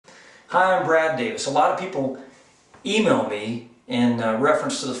Hi, I'm Brad Davis. A lot of people email me in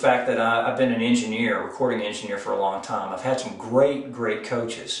reference to the fact that I've been an engineer, recording engineer for a long time. I've had some great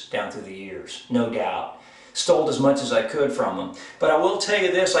coaches down through the years, no doubt. Stole as much as I could from them. But I will tell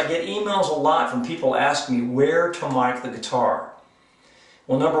you this, I get emails a lot from people asking me where to mic the guitar.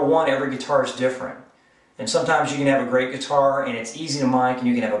 Well, number one, every guitar is different. And sometimes you can have a great guitar and it's easy to mic, and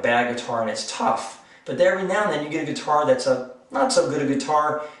you can have a bad guitar and it's tough. But every now and then you get a guitar that's not so good a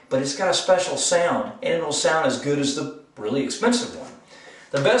guitar, but it's got a special sound, and it'll sound as good as the really expensive one.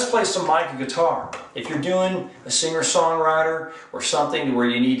 The best place to mic a guitar, if you're doing a singer-songwriter or something where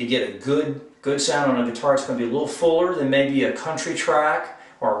you need to get a good sound on a guitar, it's going to be a little fuller than maybe a country track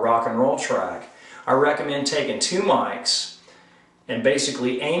or a rock and roll track. I recommend taking two mics and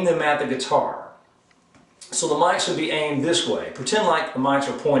basically aim them at the guitar. So the mics would be aimed this way. Pretend like the mics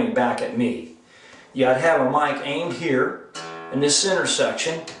are pointing back at me. I'd have a mic aimed here in this center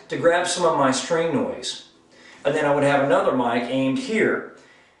section to grab some of my string noise. And then I would have another mic aimed here.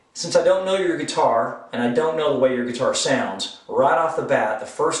 Since I don't know your guitar and I don't know the way your guitar sounds, right off the bat, the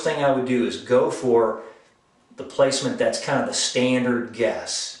first thing I would do is go for the placement that's kind of the standard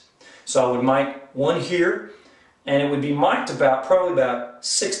guess. So I would mic one here, and it would be mic'd probably about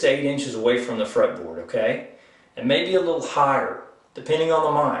 6 to 8 inches away from the fretboard, okay? And maybe a little higher, depending on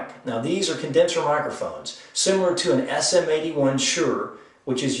the mic. Now these are condenser microphones, similar to an SM81 Shure,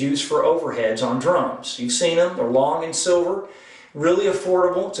 which is used for overheads on drums. You've seen them, they're long and silver, really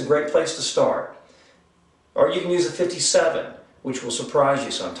affordable, it's a great place to start. Or you can use a 57, which will surprise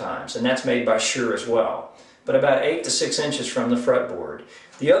you sometimes, and that's made by Shure as well. But about 8 to 6 inches from the fretboard.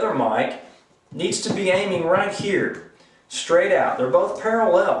 The other mic needs to be aiming right here, straight out. They're both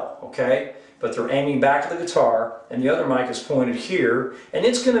parallel, okay? But they're aiming back to the guitar, and the other mic is pointed here, and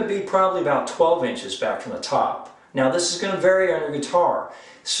it's going to be probably about 12 inches back from the top. Now this is going to vary on your guitar.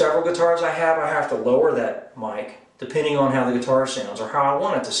 Several guitars I have to lower that mic depending on how the guitar sounds or how I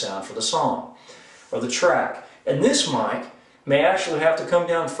want it to sound for the song or the track. And this mic may actually have to come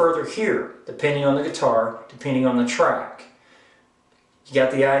down further here depending on the guitar, depending on the track. You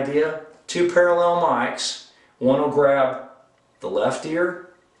got the idea? Two parallel mics. One will grab the left ear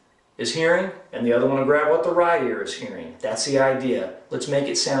is hearing, and the other one will grab what the right ear is hearing. That's the idea. Let's make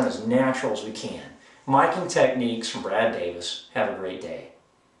it sound as natural as we can. Miking techniques from Brad Davis. Have a great day.